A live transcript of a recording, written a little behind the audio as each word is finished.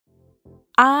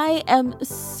I am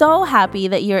so happy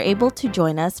that you're able to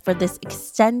join us for this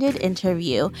extended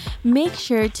interview. Make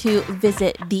sure to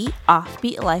visit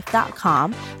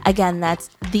theoffbeatlife.com. Again, that's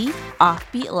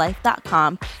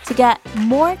theoffbeatlife.com to get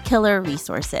more killer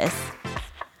resources.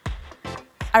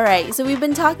 All right, so we've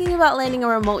been talking about landing a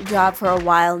remote job for a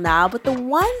while now, but the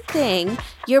one thing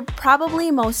you're probably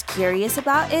most curious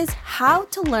about is how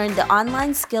to learn the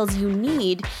online skills you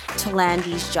need to land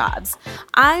these jobs.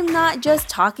 I'm not just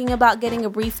talking about getting a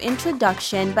brief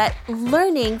introduction, but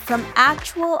learning from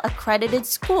actual accredited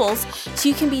schools so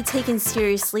you can be taken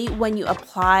seriously when you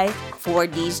apply for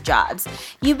these jobs.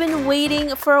 You've been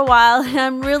waiting for a while, and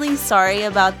I'm really sorry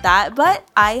about that, but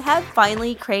I have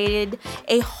finally created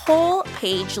a whole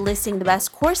page listing the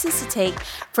best courses to take,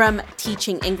 from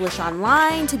teaching English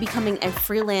online to becoming a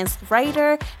freelance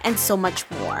writer and so much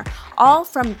more, all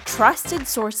from trusted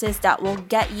sources that will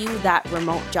get you that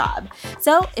remote job.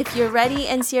 So if you're ready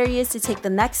and serious to take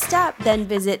the next step, then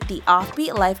visit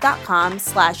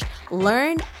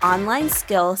theoffbeatlife.com/learn online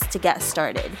skills to get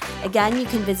started. Again, you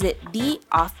can visit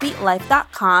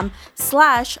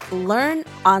theoffbeatlife.com/learn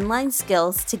online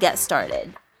skills to get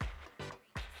started.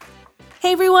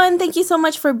 Hey everyone, thank you so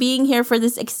much for being here for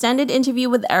this extended interview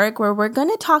with Eric, where we're going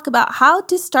to talk about how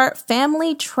to start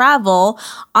family travel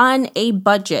on a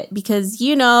budget. Because,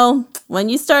 when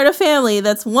you start a family,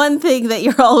 that's one thing that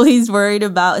you're always worried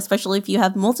about, especially if you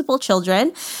have multiple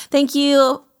children. Thank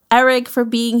you, Eric, for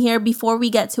being here. Before we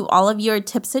get to all of your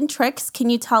tips and tricks, can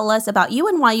you tell us about you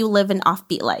and why you live an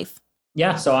offbeat life?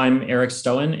 Yeah, so I'm Eric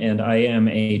Stoen, and I am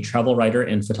a travel writer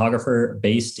and photographer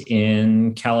based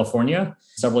in California.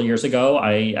 Several years ago,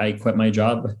 I quit my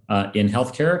job in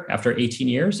healthcare after 18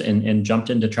 years and jumped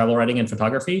into travel writing and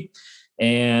photography,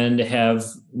 and have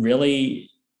really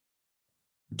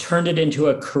turned it into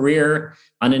a career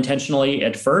unintentionally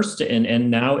at first. And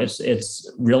now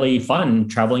it's really fun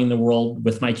traveling the world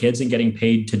with my kids and getting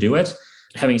paid to do it.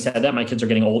 Having said that, my kids are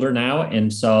getting older now,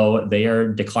 and so they are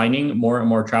declining more and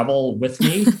more travel with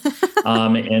me.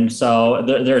 And so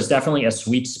there's definitely a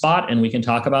sweet spot, and we can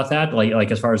talk about that,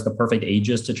 like as far as the perfect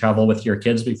ages to travel with your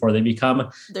kids before they become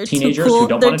teenagers who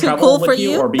don't want to travel with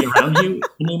you or be around you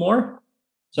anymore.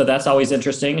 So that's always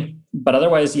interesting. But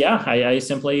otherwise, yeah, I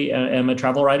simply am a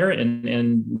travel writer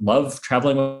and love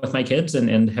traveling with my kids,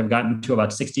 and have gotten to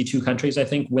about 62 countries, I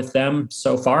think, with them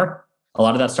so far. A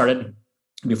lot of that started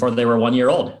before they were 1 year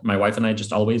old. My wife and I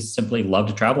just always simply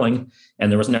loved traveling.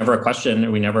 And there was never a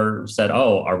question. We never said,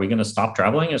 oh, are we going to stop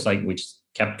traveling? It's like we just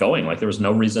kept going. Like there was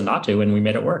no reason not to, and we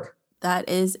made it work. That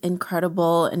is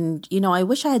incredible. And, I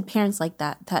wish I had parents like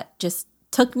that just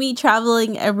took me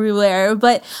traveling everywhere.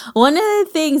 But one of the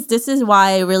things, this is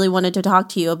why I really wanted to talk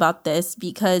to you about this,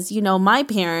 because, my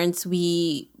parents,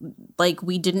 we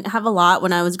didn't have a lot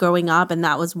when I was growing up. And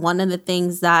that was one of the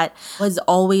things that was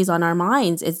always on our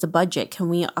minds, is the budget. Can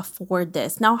we afford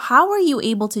this? Now, how are you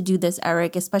able to do this,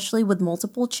 Eric, especially with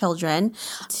multiple children,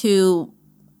 to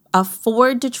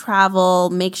afford to travel,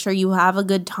 make sure you have a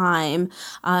good time,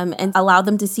 and allow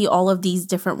them to see all of these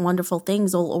different wonderful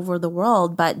things all over the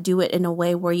world, but do it in a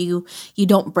way where you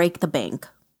don't break the bank?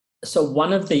 So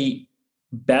one of the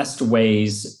best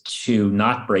ways to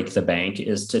not break the bank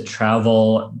is to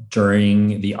travel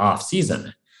during the off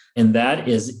season. And that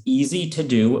is easy to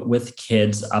do with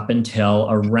kids up until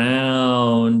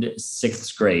around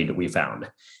 6th grade, we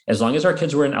found. As long as our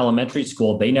kids were in elementary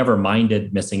school, they never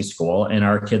minded missing school, and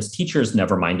our kids' teachers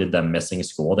never minded them missing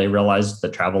school. They realized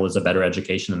that travel is a better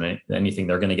education than anything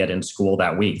they're going to get in school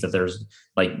that week. That there's,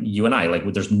 like you and I,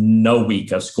 there's no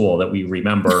week of school that we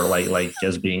remember like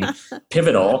as being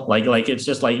pivotal. Like it's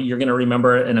just like you're going to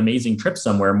remember an amazing trip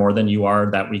somewhere more than you are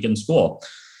that week in school.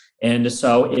 And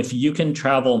so if you can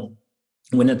travel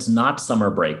when it's not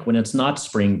summer break, when it's not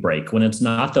spring break, when it's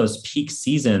not those peak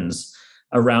seasons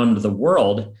around the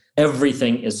world,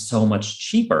 everything is so much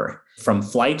cheaper, from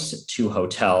flights to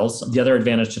hotels. The other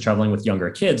advantage to traveling with younger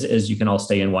kids is you can all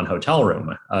stay in one hotel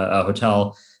room. A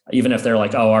hotel, even if they're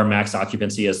like, oh, our max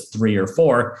occupancy is 3 or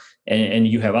 4, and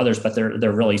you have others, but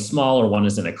they're really small, or one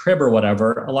is in a crib or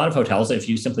whatever. A lot of hotels, if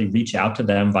you simply reach out to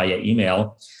them via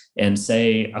email and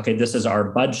say, okay, this is our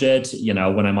budget.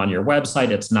 When I'm on your website,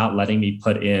 it's not letting me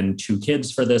put in 2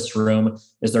 kids for this room.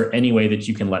 Is there any way that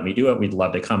you can let me do it? We'd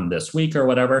love to come this week or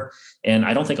whatever. And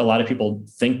I don't think a lot of people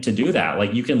think to do that.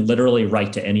 Like you can literally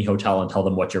write to any hotel and tell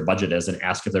them what your budget is and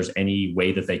ask if there's any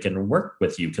way that they can work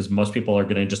with you. Because most people are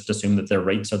going to just assume that their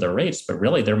rates are their rates, but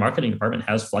really their marketing department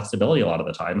has flexibility a lot of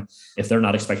the time. If they're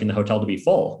not expecting the hotel to be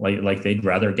full, like they'd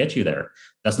rather get you there.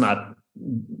 That's not,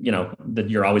 that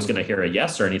you're always going to hear a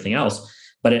yes or anything else,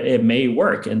 but it may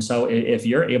work. And so if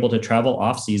you're able to travel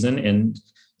off season and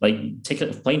Like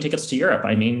plane tickets to Europe,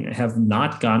 I mean, have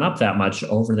not gone up that much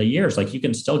over the years. Like you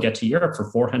can still get to Europe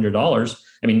for $400.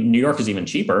 I mean, New York is even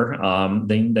cheaper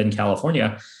than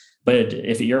California. But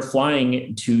if you're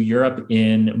flying to Europe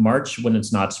in March when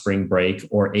it's not spring break,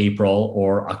 or April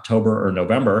or October or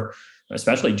November,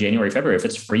 especially January, February, if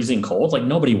it's freezing cold, like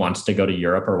nobody wants to go to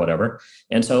Europe or whatever.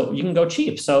 And so you can go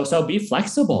cheap. So be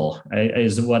flexible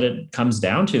is what it comes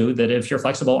down to, that if you're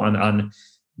flexible on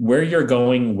where you're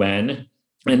going, when,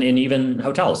 and even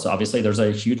hotels. Obviously, there's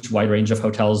a huge wide range of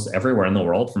hotels everywhere in the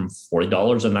world, from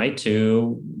 $40 a night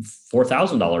to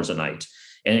 $4,000 a night.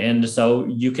 And so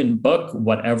you can book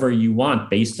whatever you want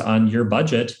based on your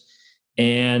budget.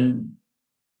 And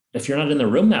if you're not in the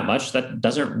room that much, that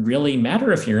doesn't really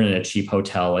matter if you're in a cheap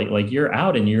hotel. Like you're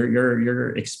out and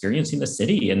you're experiencing the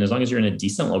city. And as long as you're in a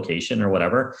decent location or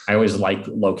whatever, I always like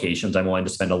locations. I'm willing to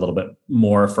spend a little bit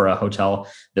more for a hotel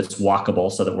that's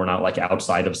walkable, so that we're not like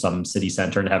outside of some city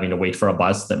center and having to wait for a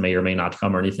bus that may or may not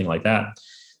come or anything like that.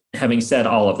 Having said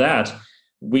all of that,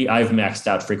 I've maxed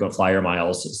out frequent flyer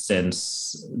miles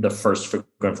since the first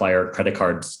frequent flyer credit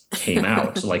cards came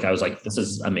out. So like I was like, this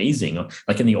is amazing.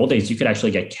 Like in the old days, you could actually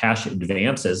get cash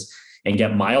advances and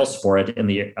get miles for it. And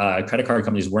the credit card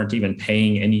companies weren't even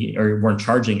paying any, or weren't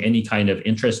charging any kind of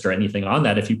interest or anything on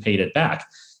that if you paid it back.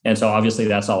 And so obviously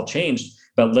that's all changed.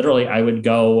 But literally, I would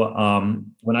go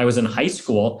when I was in high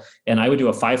school, and I would do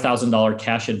a $5,000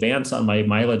 cash advance on my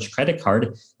mileage credit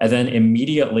card, and then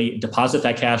immediately deposit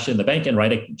that cash in the bank and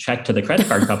write a check to the credit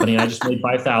card company. And I just made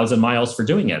 5,000 miles for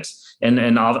doing it.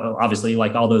 And obviously,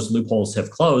 like all those loopholes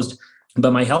have closed.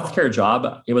 But my healthcare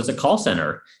job, it was a call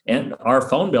center, and our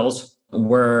phone bills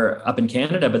were up in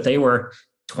Canada, but they were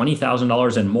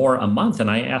 $20,000 and more a month. And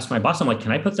I asked my boss, I'm like,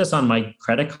 can I put this on my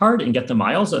credit card and get the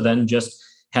miles, and then just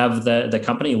have the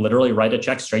company literally write a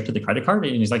check straight to the credit card?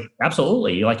 And he's like,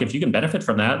 absolutely. Like, if you can benefit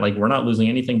from that, like, we're not losing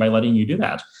anything by letting you do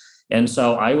that. And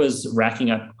so I was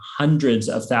racking up hundreds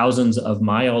of thousands of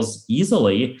miles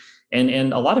easily.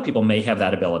 And a lot of people may have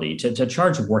that ability to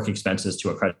charge work expenses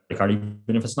to a credit card,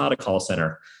 even if it's not a call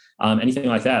center, anything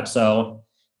like that. So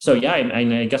yeah,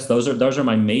 I guess those are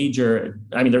my major.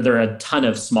 I mean, there are a ton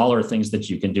of smaller things that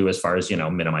you can do as far as,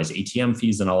 minimize ATM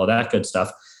fees and all of that good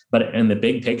stuff. But in the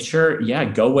big picture, yeah,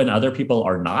 go when other people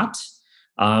are not.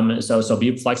 So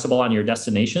be flexible on your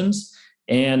destinations,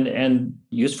 and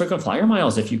use frequent flyer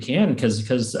miles if you can,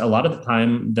 because a lot of the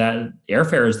time that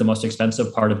airfare is the most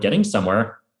expensive part of getting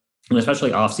somewhere, and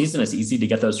especially off season, it's easy to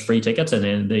get those free tickets,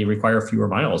 and they require fewer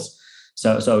miles.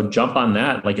 So jump on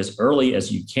that like as early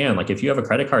as you can. Like, if you have a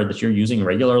credit card that you're using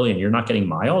regularly and you're not getting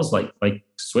miles, like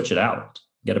switch it out,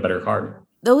 get a better card.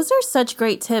 Those are such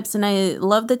great tips. And I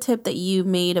love the tip that you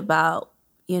made about,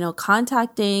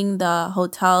 contacting the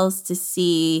hotels to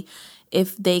see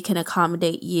if they can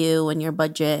accommodate you and your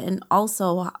budget. And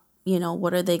also,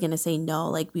 what are they going to say no?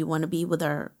 Like, we want to be with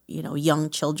our, young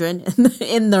children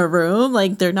in the room.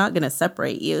 Like, they're not going to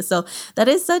separate you. So that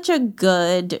is such a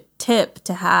good tip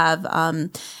to have.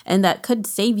 And that could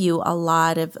save you a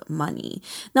lot of money.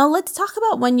 Now, let's talk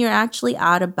about when you're actually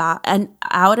out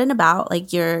and about,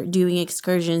 like you're doing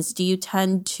excursions. Do you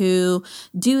tend to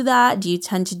do that? Do you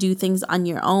tend to do things on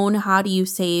your own? How do you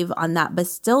save on that, but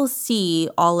still see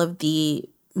all of the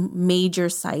major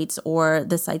sites or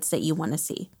the sites that you want to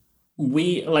see?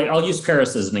 I'll use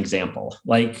Paris as an example.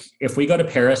 Like, if we go to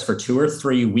Paris for 2 or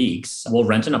 3 weeks, we'll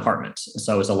rent an apartment.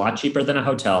 So it's a lot cheaper than a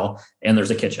hotel, and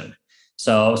there's a kitchen.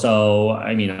 So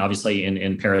I mean, obviously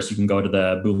in Paris, you can go to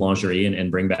the boulangerie and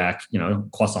bring back,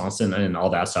 croissants and all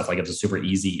that stuff. Like, it's a super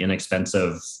easy,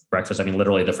 inexpensive breakfast. I mean,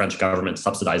 literally the French government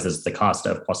subsidizes the cost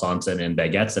of croissants and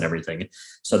baguettes and everything.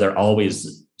 So they're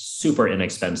always super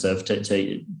inexpensive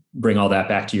to bring all that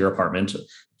back to your apartment.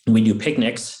 We do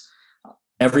picnics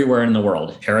everywhere in the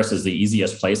world. Paris is the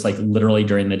easiest place. Like, literally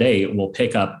during the day, we'll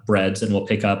pick up breads and we'll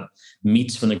pick up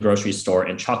meats from the grocery store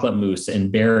and chocolate mousse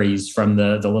and berries from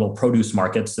the little produce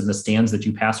markets and the stands that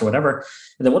you pass or whatever.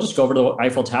 And then we'll just go over to the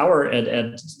Eiffel Tower at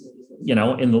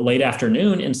in the late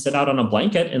afternoon and sit out on a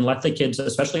blanket and let the kids,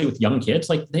 especially with young kids,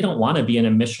 like, they don't want to be in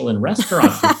a Michelin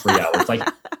restaurant for 3 hours. Like,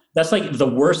 that's like the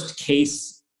worst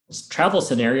case travel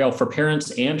scenario for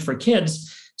parents and for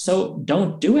kids. So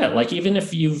don't do it. Like, even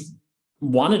if you've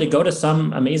wanted to go to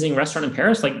some amazing restaurant in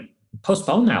Paris, like,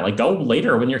 postpone that. Like, go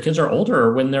later when your kids are older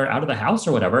or when they're out of the house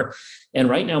or whatever. And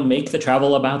right now, make the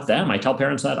travel about them. I tell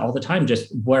parents that all the time.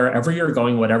 Just wherever you're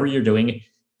going, whatever you're doing,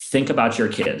 think about your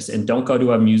kids, and don't go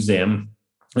to a museum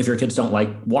if your kids don't like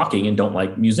walking and don't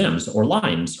like museums or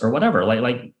lines or whatever.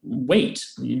 Like wait,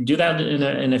 you do that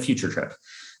in a future trip.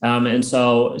 And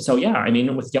so yeah, I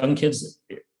mean, with young kids,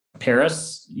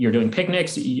 Paris, you're doing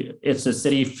picnics. It's a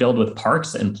city filled with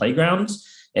parks and playgrounds.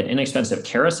 at inexpensive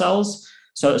carousels.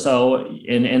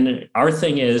 And our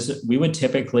thing is we would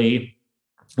typically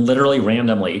literally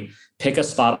randomly pick a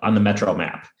spot on the Metro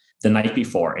map the night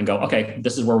before and go, okay,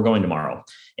 this is where we're going tomorrow.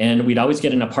 And we'd always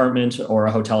get an apartment or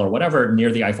a hotel or whatever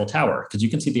near the Eiffel Tower, because you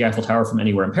can see the Eiffel Tower from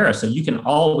anywhere in Paris. So you can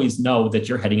always know that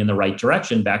you're heading in the right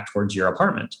direction back towards your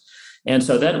apartment. And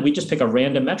so then we just pick a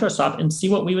random metro stop and see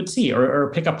what we would see,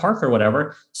 or pick a park or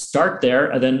whatever, start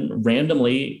there, and then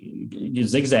randomly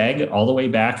zigzag all the way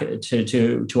back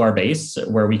to our base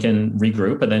where we can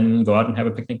regroup and then go out and have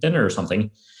a picnic dinner or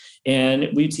something. And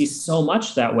we'd see so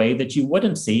much that way that you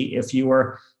wouldn't see if you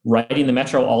were riding the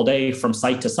metro all day from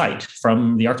site to site,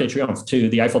 from the Arc de Triomphe to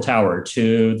the Eiffel Tower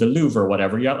to the Louvre or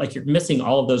whatever. You're missing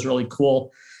all of those really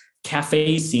cool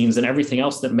cafe scenes and everything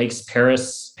else that makes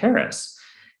Paris, Paris.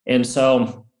 And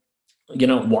so,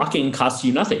 walking costs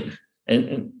you nothing.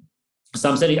 And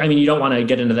some city, you don't want to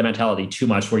get into the mentality too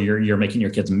much where you're making your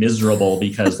kids miserable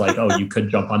because you could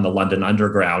jump on the London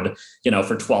Underground,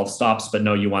 for 12 stops, but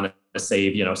no, you want to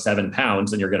save, 7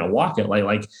 pounds and you're going to walk it.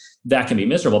 Like that can be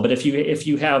miserable. But if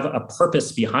you have a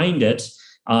purpose behind it,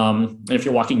 and if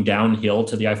you're walking downhill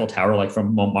to the Eiffel Tower, like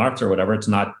from Montmartre or whatever, it's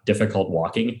not difficult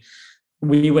walking.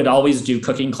 We would always do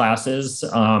cooking classes.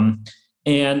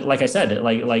 And like I said,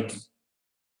 like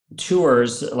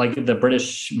tours, like the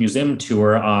British Museum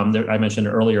tour that I mentioned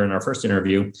earlier in our first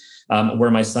interview, where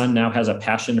my son now has a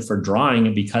passion for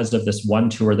drawing because of this one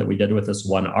tour that we did with this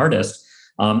one artist.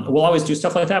 We'll always do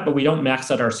stuff like that, but we don't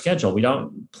max out our schedule. We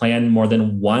don't plan more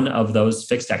than one of those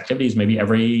fixed activities, maybe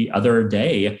every other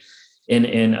day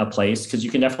in a place, because you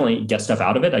can definitely get stuff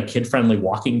out of it. A kid-friendly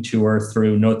walking tour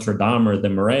through Notre Dame or the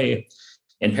Marais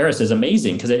in Paris is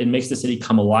amazing because it makes the city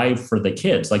come alive for the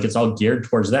kids. Like it's all geared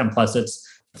towards them. Plus it's,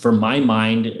 for my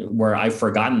mind, where I've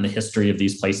forgotten the history of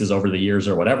these places over the years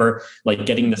or whatever, like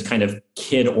getting this kind of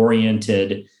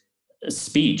kid-oriented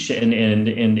speech and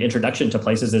introduction to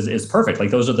places is perfect.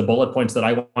 Like those are the bullet points that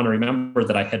I want to remember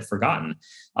that I had forgotten.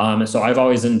 So I've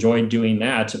always enjoyed doing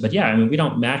that. But yeah, we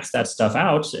don't max that stuff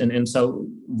out. And so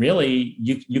really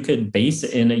you could base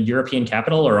in a European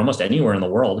capital or almost anywhere in the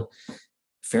world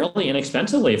fairly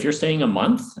inexpensively. If you're staying a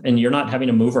month and you're not having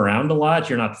to move around a lot,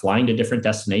 you're not flying to different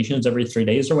destinations every 3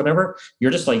 days or whatever,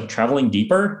 you're just like traveling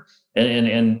deeper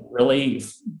and really,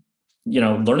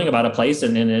 learning about a place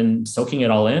and soaking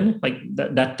it all in, like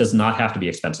that does not have to be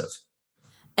expensive.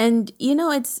 And,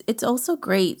 it's also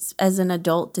great as an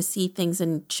adult to see things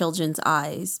in children's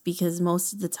eyes, because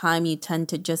most of the time you tend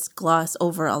to just gloss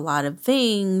over a lot of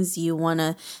things. You want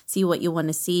to see what you want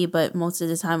to see. But most of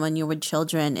the time when you're with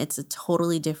children, it's a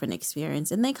totally different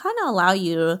experience. And they kind of allow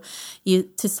you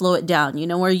to slow it down,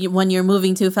 when you're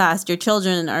moving too fast, your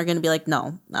children are going to be like,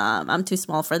 no, I'm too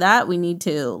small for that. We need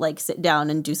to sit down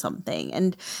and do something.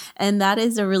 And that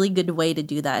is a really good way to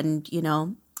do that. And,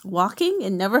 walking,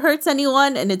 it never hurts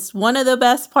anyone, and it's one of the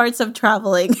best parts of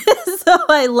traveling. So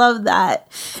I love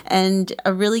that, and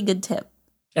a really good tip.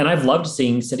 And I've loved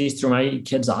seeing cities through my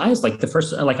kids' eyes. Like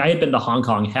I had been to Hong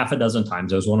Kong half a dozen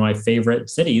times. It was one of my favorite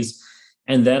cities.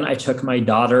 And then I took my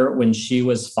daughter when she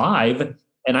was 5,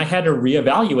 and I had to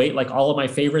reevaluate all of my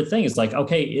favorite things. Like,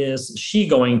 okay, is she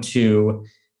going to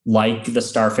like the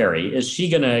Star Ferry? Is she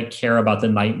going to care about the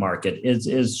night market?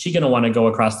 Is she going to want to go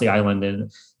across the island?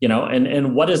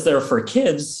 And what is there for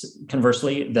kids,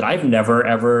 conversely, that I've never,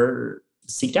 ever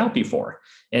seeked out before?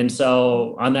 And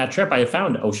so on that trip, I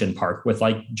found Ocean Park with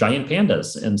giant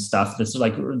pandas and stuff. This is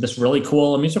this really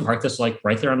cool amusement park that's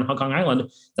right there on Hong Kong Island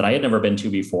that I had never been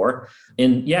to before.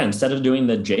 And yeah, instead of doing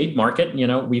the Jade Market,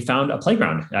 we found a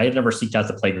playground. I had never seeked out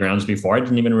the playgrounds before. I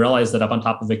didn't even realize that up on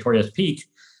top of Victoria's Peak,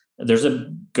 there's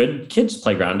a good kids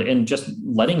playground, and just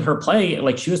letting her play,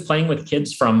 she was playing with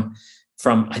kids from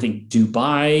I think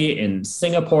Dubai and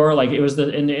Singapore. It was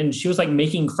and she was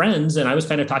making friends, and I was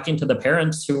kind of talking to the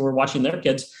parents who were watching their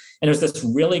kids. And it was this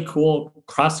really cool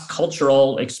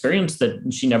cross-cultural experience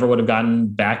that she never would have gotten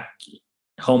back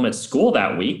home at school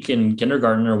that week in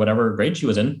kindergarten or whatever grade she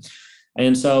was in.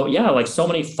 And so, yeah, so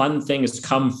many fun things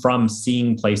come from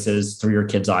seeing places through your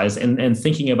kids' eyes and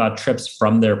thinking about trips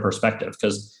from their perspective.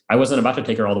 Because I wasn't about to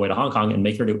take her all the way to Hong Kong and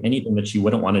make her do anything that she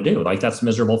wouldn't want to do. That's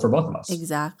miserable for both of us.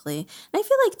 Exactly. And I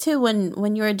feel too,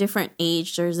 when you're a different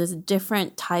age, there's this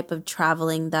different type of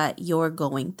traveling that you're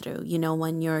going through.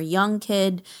 When you're a young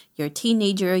kid, you're a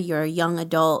teenager, you're a young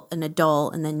adult, an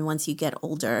adult, and then once you get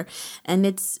older. And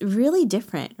it's really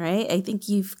different, right? I think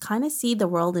you kind of see the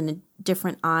world in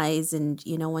different eyes. And,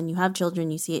 when you have children,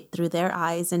 you see it through their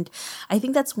eyes. And I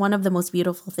think that's one of the most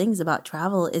beautiful things about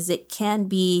travel is it can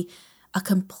be a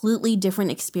completely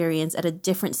different experience at a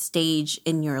different stage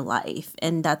in your life.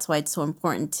 And that's why it's so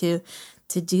important to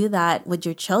to do that with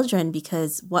your children,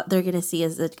 because what they're going to see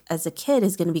as a kid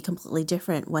is going to be completely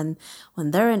different when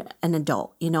they're an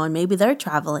adult, and maybe they're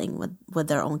traveling with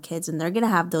their own kids, and they're going to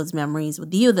have those memories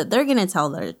with you that they're going to tell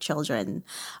their children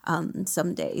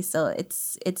someday. So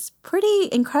it's pretty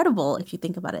incredible if you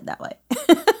think about it that way.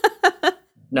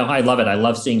 No, I love it. I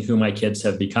love seeing who my kids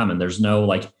have become. And there's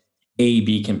no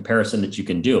A/B comparison that you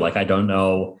can do. I don't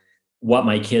know what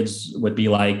my kids would be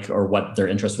like or what their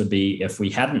interests would be if we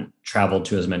hadn't traveled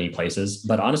to as many places.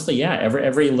 But honestly, yeah,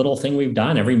 every little thing we've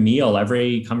done, every meal,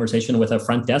 every conversation with a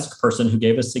front desk person who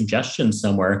gave us suggestions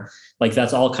somewhere,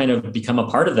 that's all kind of become a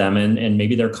part of them. And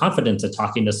maybe they're confident at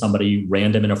talking to somebody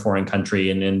random in a foreign country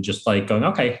and just going,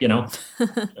 okay,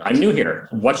 I'm new here.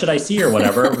 What should I see or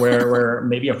whatever, where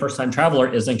maybe a first-time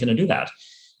traveler isn't going to do that.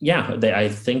 Yeah, I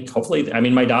think hopefully,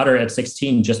 my daughter at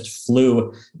 16 just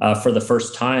flew for the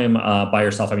first time by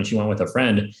herself. She went with a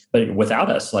friend, but without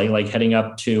us, heading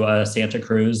up to Santa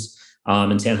Cruz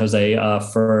in San Jose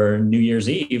for New Year's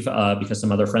Eve because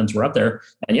some other friends were up there.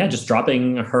 And yeah, just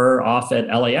dropping her off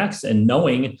at LAX and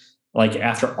knowing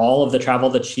after all of the travel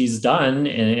that she's done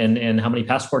and how many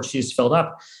passports she's filled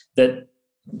up, that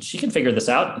she can figure this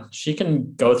out. She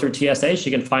can go through TSA. She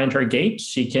can find her gate.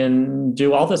 She can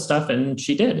do all this stuff. And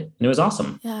she did. And it was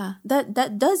awesome. Yeah,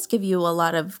 that does give you a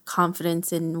lot of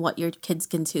confidence in what your kids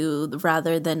can do,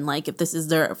 rather than if this is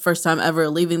their first time ever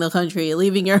leaving the country,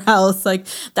 leaving your house. That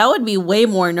would be way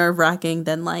more nerve-wracking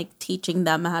than teaching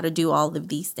them how to do all of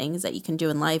these things that you can do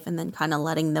in life, and then kind of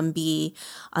letting them be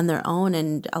on their own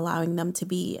and allowing them to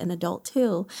be an adult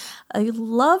too. I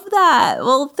love that.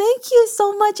 Well, thank you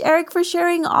so much, Eric, for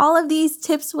sharing all of these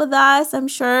tips with us. I'm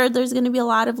sure there's going to be a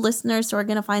lot of listeners who are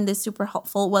going to find this super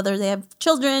helpful, whether they have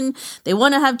children, they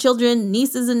want to have children,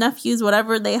 nieces and nephews,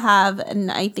 whatever they have.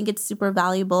 And I think it's super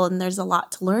valuable. And there's a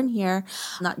lot to learn here,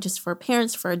 not just for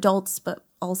parents, for adults, but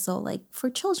also for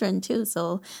children too.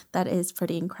 So that is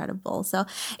pretty incredible. So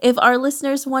if our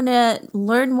listeners want to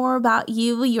learn more about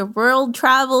you, your world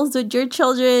travels with your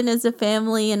children as a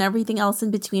family and everything else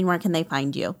in between, where can they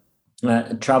find you?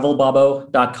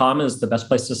 Travelbabbo.com is the best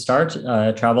place to start.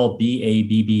 Travel,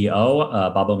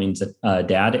 Babbo. Babbo means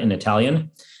dad in Italian.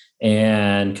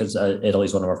 And because Italy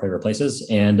is one of our favorite places.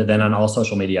 And then on all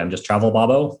social media, I'm just Travel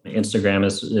Babbo. Instagram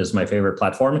is my favorite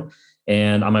platform.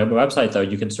 And on my website, though,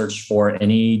 you can search for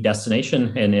any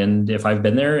destination. And if I've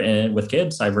been there and with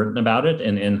kids, I've written about it.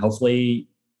 And hopefully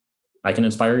I can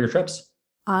inspire your trips.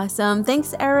 Awesome.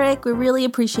 Thanks, Eric. We really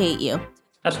appreciate you.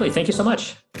 Absolutely. Thank you so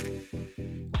much.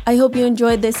 I hope you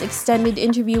enjoyed this extended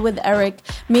interview with Eric.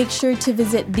 Make sure to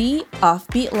visit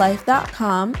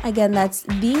theoffbeatlife.com. Again, that's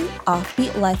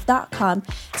theoffbeatlife.com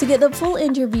to get the full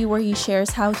interview where he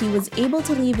shares how he was able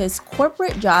to leave his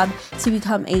corporate job to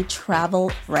become a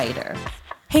travel writer.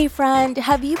 Hey friend,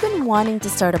 have you been wanting to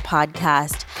start a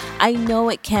podcast? I know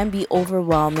it can be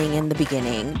overwhelming in the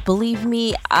beginning. Believe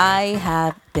me, I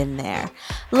have been there.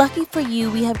 Lucky for you,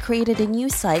 we have created a new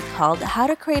site called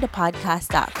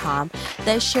howtocreateapodcast.com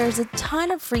that shares a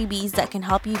ton of freebies that can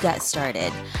help you get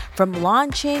started. From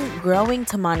launching, growing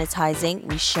to monetizing,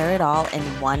 we share it all in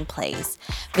one place.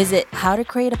 Visit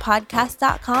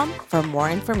howtocreateapodcast.com for more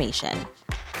information.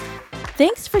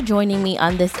 Thanks for joining me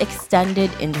on this extended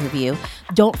interview.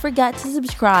 Don't forget to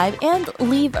subscribe and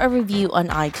leave a review on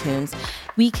iTunes.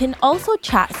 We can also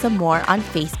chat some more on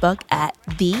Facebook at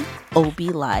The OB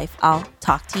Life. I'll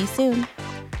talk to you soon.